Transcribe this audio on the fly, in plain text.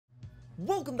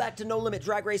Welcome back to No Limit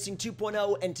Drag Racing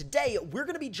 2.0, and today we're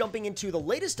going to be jumping into the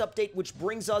latest update, which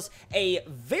brings us a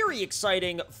very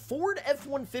exciting Ford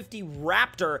F150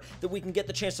 Raptor that we can get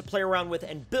the chance to play around with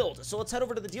and build. So let's head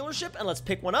over to the dealership and let's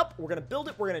pick one up. We're going to build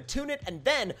it, we're going to tune it, and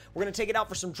then we're going to take it out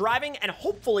for some driving and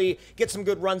hopefully get some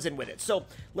good runs in with it. So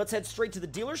let's head straight to the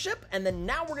dealership, and then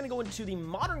now we're going to go into the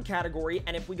modern category,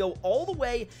 and if we go all the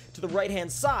way to the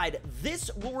right-hand side, this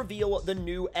will reveal the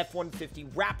new F150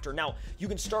 Raptor. Now, you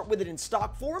can start with it in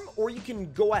stock form, or you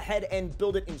can go ahead and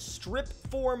build it in strip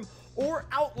form or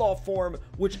outlaw form,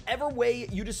 whichever way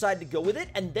you decide to go with it,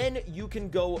 and then you can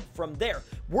go from there.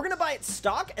 We're gonna buy it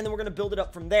stock, and then we're gonna build it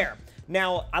up from there.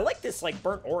 Now, I like this like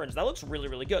burnt orange. That looks really,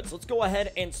 really good. So let's go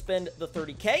ahead and spend the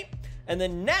 30K, and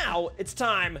then now it's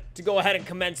time to go ahead and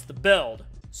commence the build.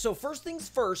 So first things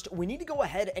first, we need to go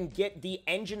ahead and get the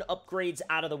engine upgrades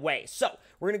out of the way. So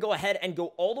we're going to go ahead and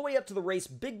go all the way up to the race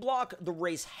big block, the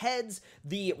race heads,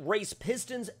 the race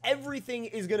pistons. Everything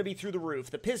is going to be through the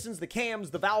roof. The pistons, the cams,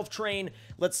 the valve train,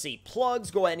 let's see,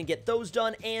 plugs, go ahead and get those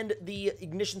done, and the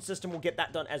ignition system will get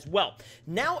that done as well.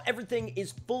 Now everything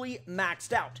is fully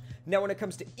maxed out. Now when it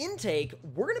comes to intake,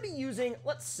 we're going to be using,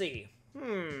 let's see,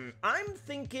 I'm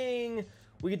thinking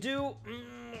we could do,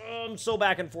 I'm so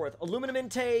back and forth. Aluminum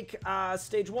intake,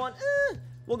 stage 1,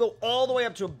 we'll go all the way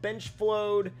up to a bench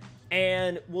flowed,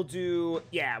 and we'll do,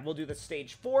 yeah, we'll do the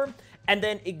stage 4. And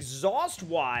then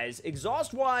exhaust-wise,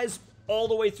 all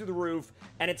the way through the roof,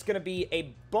 and it's going to be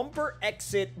a bumper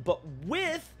exit, but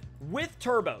with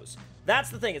turbos.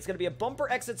 That's the thing. It's going to be a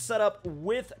bumper exit setup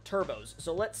with turbos.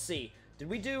 So let's see. Did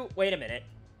we do, wait a minute.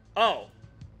 Oh,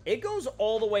 it goes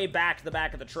all the way back to the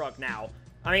back of the truck now.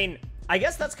 I mean, I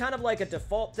guess that's kind of like a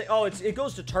default thing. Oh, it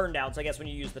goes to turn downs, I guess, when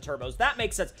you use the turbos. That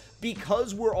makes sense.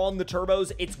 Because we're on the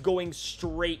turbos, it's going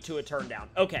straight to a turn down.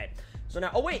 Okay. So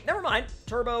now, oh wait, never mind.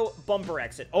 Turbo bumper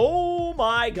exit. Oh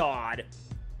my god.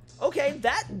 Okay,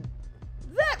 that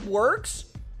works.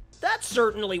 That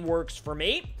certainly works for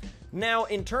me. Now,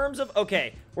 in terms of,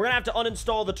 okay, we're gonna have to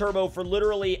uninstall the turbo for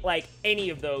literally, like, any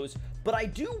of those. But I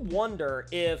do wonder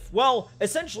if, well,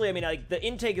 essentially, I mean, like, the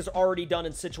intake is already done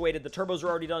and situated. The turbos are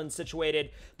already done and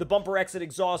situated. The bumper exit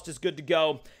exhaust is good to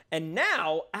go. And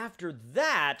now, after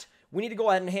that, we need to go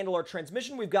ahead and handle our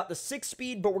transmission. We've got the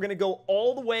 6-speed, but we're going to go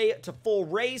all the way to full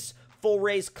race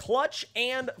clutch,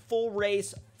 and full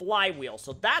race flywheel.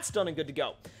 So that's done and good to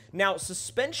go. Now,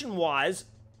 suspension-wise,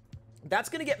 that's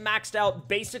going to get maxed out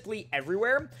basically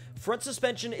everywhere. Front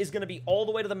suspension is going to be all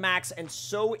the way to the max, and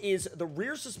so is the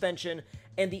rear suspension,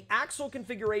 and the axle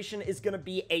configuration is going to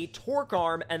be a torque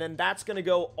arm, and then that's going to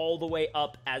go all the way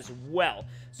up as well.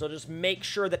 So just make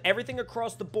sure that everything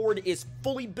across the board is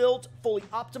fully built, fully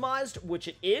optimized, which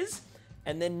it is.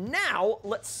 And then now,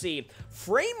 let's see,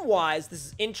 frame-wise, this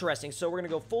is interesting. So we're going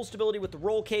to go full stability with the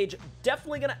roll cage,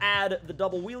 definitely going to add the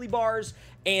double wheelie bars,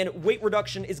 and weight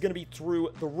reduction is going to be through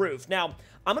the roof. Now,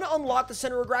 I'm going to unlock the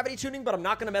center of gravity tuning, but I'm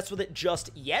not going to mess with it just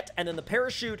yet. And then the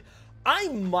parachute, I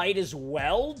might as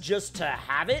well just to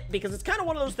have it, because it's kind of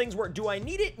one of those things where, do I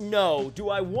need it? No. Do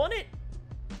I want it?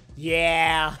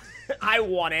 Yeah, I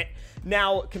want it.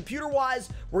 Now, computer-wise,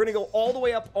 we're going to go all the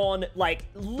way up on, like,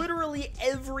 literally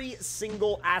every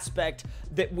single aspect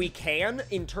that we can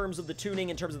in terms of the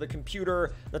tuning, in terms of the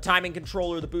computer, the timing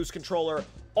controller, the boost controller,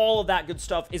 all of that good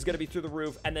stuff is going to be through the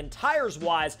roof. And then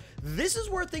tires-wise, this is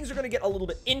where things are going to get a little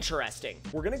bit interesting.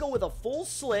 We're going to go with a full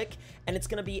slick, and it's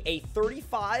going to be a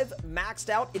 35 maxed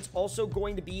out. It's also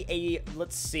going to be a,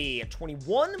 let's see, a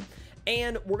 21.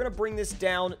 And we're going to bring this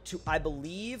down to, I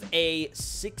believe, a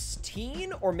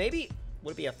 16, or maybe,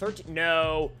 would it be a 13?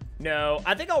 No.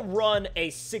 I think I'll run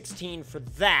a 16 for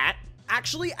that.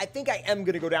 Actually, I think I am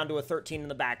going to go down to a 13 in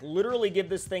the back. Literally give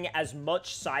this thing as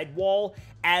much sidewall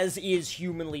as is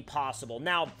humanly possible.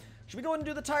 Now, should we go ahead and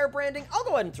do the tire branding? I'll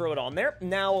go ahead and throw it on there.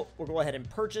 Now, we'll go ahead and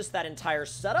purchase that entire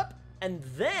setup. And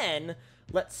then,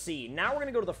 let's see. Now we're going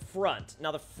to go to the front.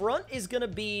 Now, the front is going to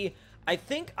be, I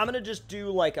think I'm going to just do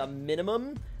like a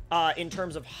minimum in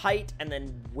terms of height and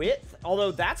then width.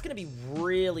 Although that's going to be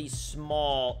really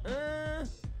small.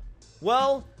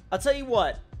 Well, I'll tell you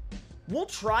what. We'll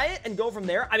try it and go from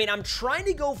there. I mean, I'm trying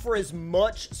to go for as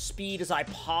much speed as I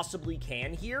possibly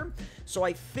can here. So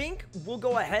I think we'll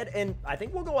go ahead and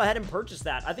purchase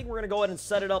that. I think we're going to go ahead and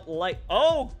set it up like,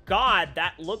 oh God,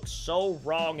 that looks so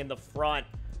wrong in the front.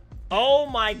 Oh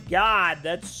my God,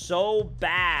 that's so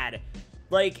bad.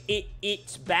 Like,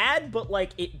 it's bad, but,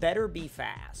 like, it better be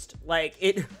fast. Like,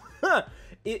 it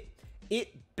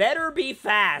better be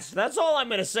fast. That's all I'm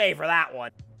gonna say for that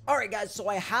one. Alright guys, so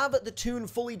I have the tune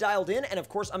fully dialed in, and of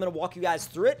course I'm going to walk you guys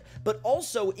through it, but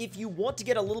also if you want to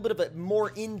get a little bit of a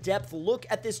more in-depth look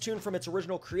at this tune from its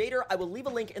original creator, I will leave a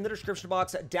link in the description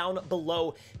box down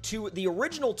below to the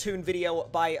original tune video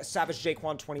by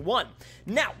SavageJaquan21.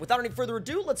 Now, without any further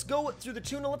ado, let's go through the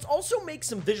tune, and let's also make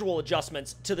some visual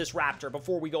adjustments to this Raptor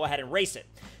before we go ahead and race it.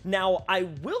 Now, I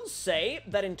will say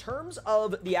that in terms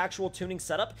of the actual tuning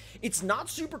setup, it's not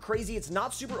super crazy, it's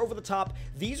not super over the top.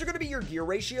 These are going to be your gear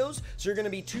ratios. So you're going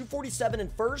to be 247 in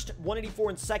first,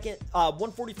 184 in second,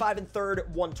 145 in third,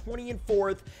 120 in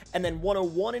fourth, and then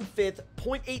 101 in fifth,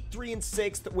 0.83 in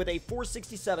sixth with a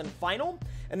 467 final.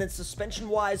 And then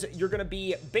suspension-wise, you're going to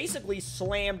be basically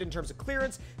slammed in terms of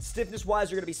clearance. Stiffness-wise,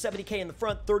 you're going to be 70K in the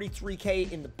front,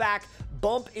 33K in the back.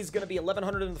 Bump is going to be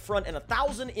 1100 in the front and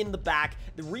 1000 in the back.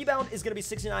 The rebound is going to be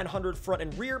 6900 front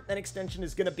and rear, and extension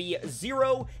is going to be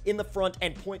 0 in the front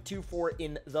and 0.24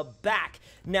 in the back.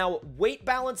 Now, weight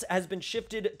balance has been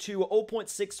shifted to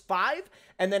 0.65,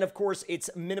 and then of course it's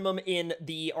minimum in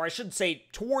the, or I should say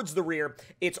towards the rear,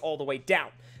 it's all the way down.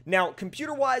 Now,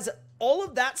 computer-wise, all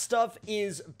of that stuff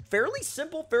is fairly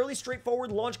simple, fairly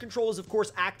straightforward. Launch control is, of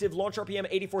course, active. Launch RPM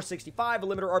 8465, a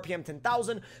limiter RPM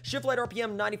 10,000, shift light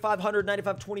RPM 9500,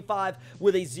 9525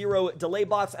 with a 0 delay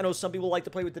box. I know some people like to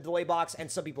play with the delay box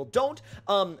and some people don't.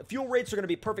 Fuel rates are going to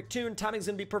be perfect tune, timing is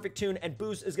going to be perfect tune, and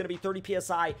boost is going to be 30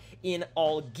 PSI in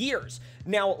all gears.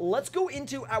 Now, let's go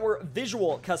into our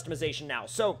visual customization now.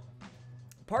 So,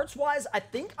 parts-wise, I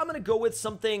think I'm going to go with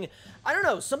something, I don't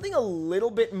know, something a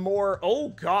little bit more, oh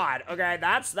god, okay,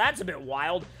 that's a bit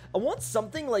wild. I want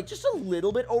something, like, just a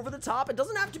little bit over the top. It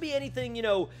doesn't have to be anything, you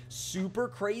know, super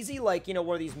crazy, like, you know,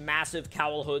 one of these massive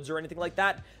cowl hoods or anything like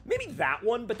that. Maybe that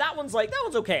one, but that one's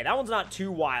okay. That one's not too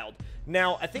wild.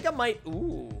 Now, I think I might,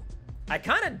 ooh, I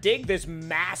kind of dig this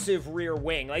massive rear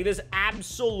wing, like this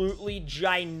absolutely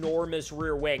ginormous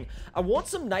rear wing. I want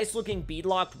some nice-looking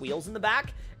bead-locked wheels in the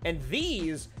back, and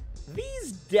these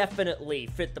definitely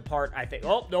fit the part, I think.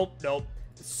 Oh, nope.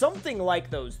 Something like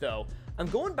those, though. I'm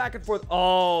going back and forth.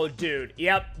 Oh, dude.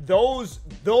 Yep, those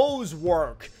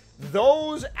work.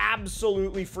 Those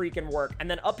absolutely freaking work. And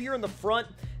then up here in the front,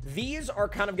 these are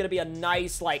kind of going to be a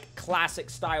nice, like,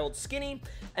 classic-styled skinny.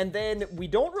 And then we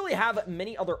don't really have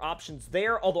many other options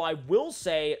there, although I will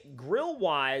say,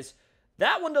 grill-wise,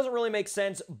 that one doesn't really make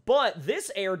sense, but this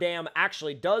air dam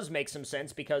actually does make some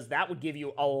sense because that would give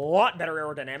you a lot better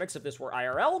aerodynamics if this were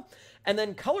IRL. And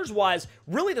then colors-wise,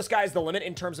 really the sky's the limit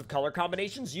in terms of color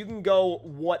combinations. You can go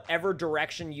whatever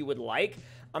direction you would like.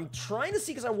 I'm trying to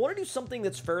see because I want to do something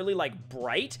that's fairly, like,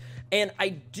 bright, and I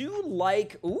do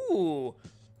like, ooh,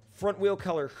 front wheel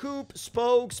color hoop,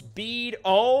 spokes, bead.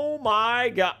 Oh my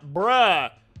god,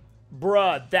 bruh,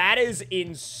 that is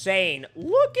insane.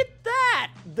 Look at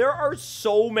that. There are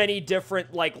so many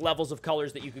different, like, levels of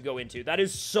colors that you could go into. That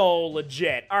is so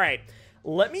legit. All right,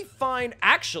 let me find,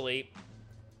 actually,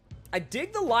 I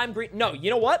dig the lime green. No, you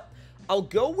know what? I'll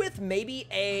go with maybe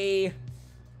a,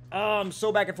 I'm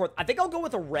so back and forth. I think I'll go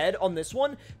with a red on this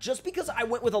one, just because I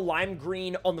went with a lime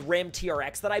green on the Ram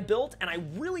TRX that I built, and I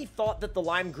really thought that the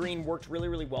lime green worked really,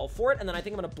 really well for it. And then I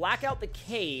think I'm going to black out the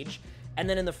cage. And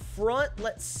then in the front,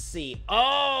 let's see.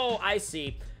 Oh, I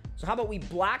see. So how about we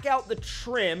black out the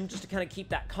trim just to kind of keep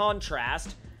that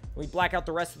contrast. We black out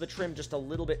the rest of the trim just a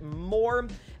little bit more.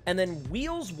 And then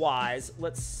wheels-wise,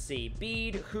 let's see.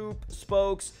 Bead, hoop,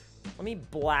 spokes. Let me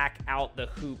black out the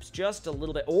hoops just a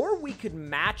little bit. Or we could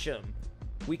match them.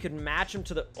 We could match them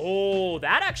to the... Oh,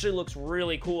 that actually looks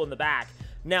really cool in the back.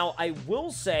 Now, I will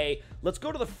say, let's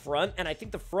go to the front. And I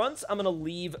think the fronts I'm going to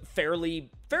leave fairly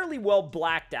well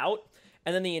blacked out.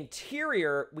 And then the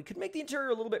interior, we could make the interior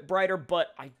a little bit brighter,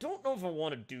 but I don't know if I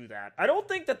want to do that. I don't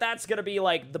think that that's going to be,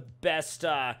 like, the best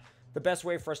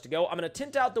way for us to go. I'm going to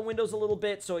tint out the windows a little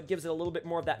bit so it gives it a little bit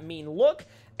more of that mean look,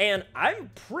 and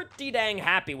I'm pretty dang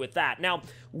happy with that. Now,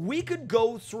 we could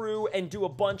go through and do a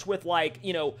bunch with, like,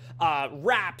 you know,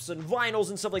 wraps and vinyls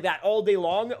and stuff like that all day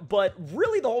long, but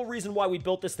really the whole reason why we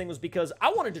built this thing was because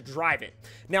I wanted to drive it.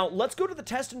 Now, let's go to the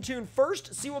test and tune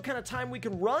first, see what kind of time we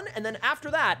can run, and then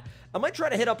after that, I might try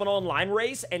to hit up an online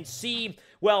race and see,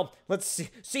 well, let's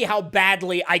see how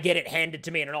badly I get it handed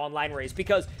to me in an online race,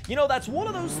 because, you know, that's one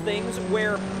of those things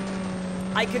where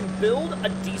I can build a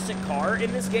decent car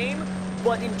in this game,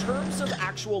 but in terms of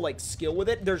actual, like, skill with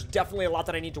it, there's definitely a lot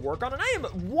that I need to work on, and I am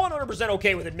 100%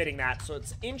 okay with admitting that. So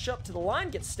it's inch up to the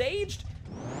line, get staged,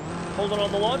 holding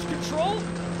on the launch control,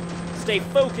 stay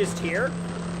focused here.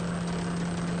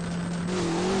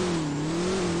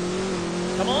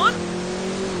 Come on.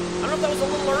 I don't know if that was a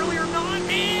little early or not,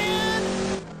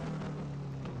 and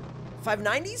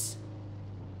 590s?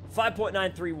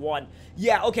 5.931.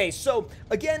 Yeah, okay, so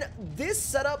again, this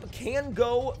setup can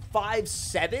go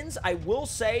 5.7s. I will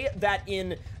say that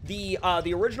in the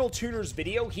original tuner's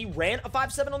video, he ran a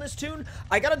 5.7 on this tune.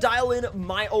 I gotta dial in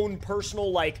my own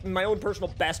personal,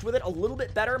 best with it a little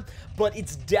bit better, but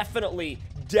it's definitely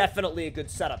a good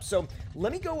setup. So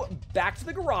let me go back to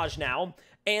the garage now,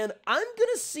 and I'm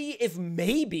gonna see if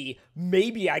maybe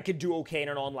I could do okay in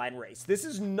an online race. This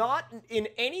is not in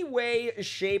any way,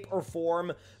 shape, or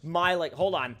form my,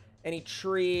 hold on, any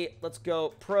tree, let's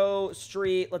go, pro,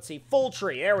 street, let's see, full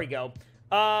tree, there we go.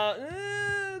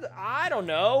 I don't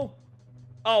know.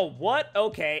 Oh, what?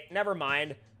 Okay, never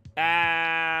mind.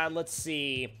 Let's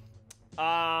see.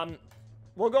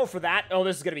 We'll go for that. Oh,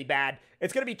 this is gonna be bad.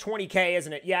 It's gonna be 20K,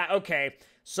 isn't it? Yeah, okay.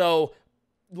 So,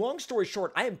 long story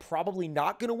short, I am probably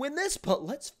not gonna win this, but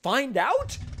let's find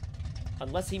out.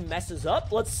 Unless he messes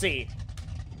up. Let's see.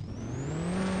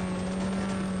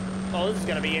 Oh, this is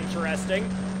gonna be interesting.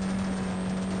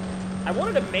 I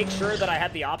wanted to make sure that I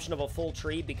had the option of a full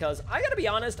tree because I gotta be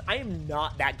honest, I am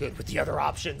not that good with the other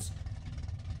options.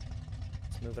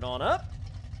 Let's move it on up.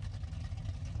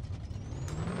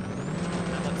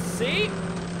 Now let's see.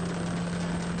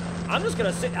 I'm just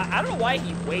gonna sit. I don't know why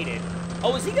he waited.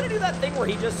 Oh, is he gonna do that thing where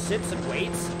he just sits and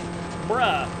waits?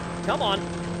 Bruh, come on.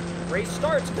 Race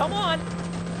starts, come on.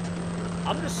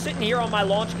 I'm just sitting here on my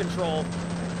launch control.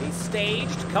 He's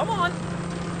staged, come on.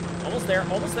 Almost there,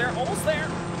 almost there, almost there.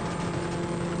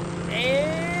 And...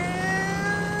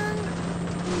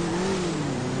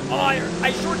 oh,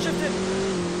 I short shifted.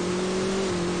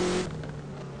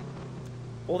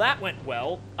 Well, that went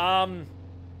well.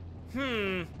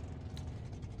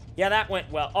 Yeah, that went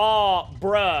well. Oh,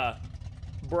 bruh.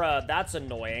 Bruh, that's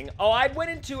annoying. Oh, I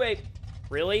went into a...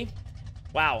 really?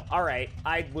 Wow, alright.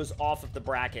 I was off of the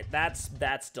bracket. That's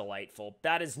delightful.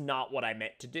 That is not what I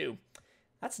meant to do.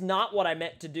 That's not what I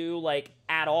meant to do, like,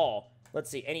 at all. Let's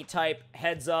see, any type,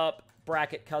 heads up,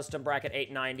 bracket, custom, bracket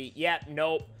 890. Yeah,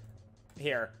 nope.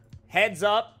 Here, heads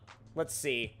up. Let's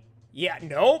see. Yeah,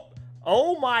 nope.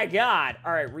 Oh my god.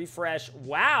 All right, refresh.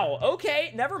 Wow.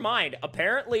 Okay, never mind.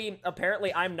 Apparently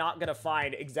I'm not going to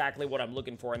find exactly what I'm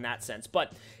looking for in that sense.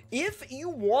 But if you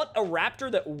want a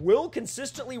Raptor that will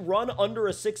consistently run under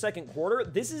a 6-second quarter,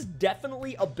 this is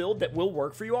definitely a build that will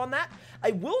work for you on that.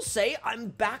 I will say I'm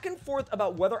back and forth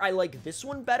about whether I like this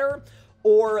one better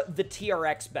or the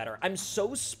TRX better. I'm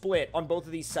so split on both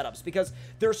of these setups because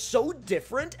they're so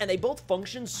different and they both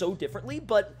function so differently,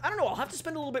 but I don't know, I'll have to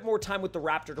spend a little bit more time with the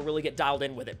Raptor to really get dialed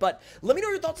in with it. But let me know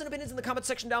your thoughts and opinions in the comment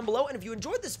section down below, and if you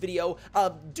enjoyed this video,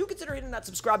 do consider hitting that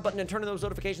subscribe button and turning those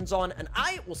notifications on, and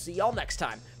I will see y'all next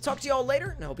time. Talk to y'all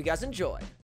later, and I hope you guys enjoy.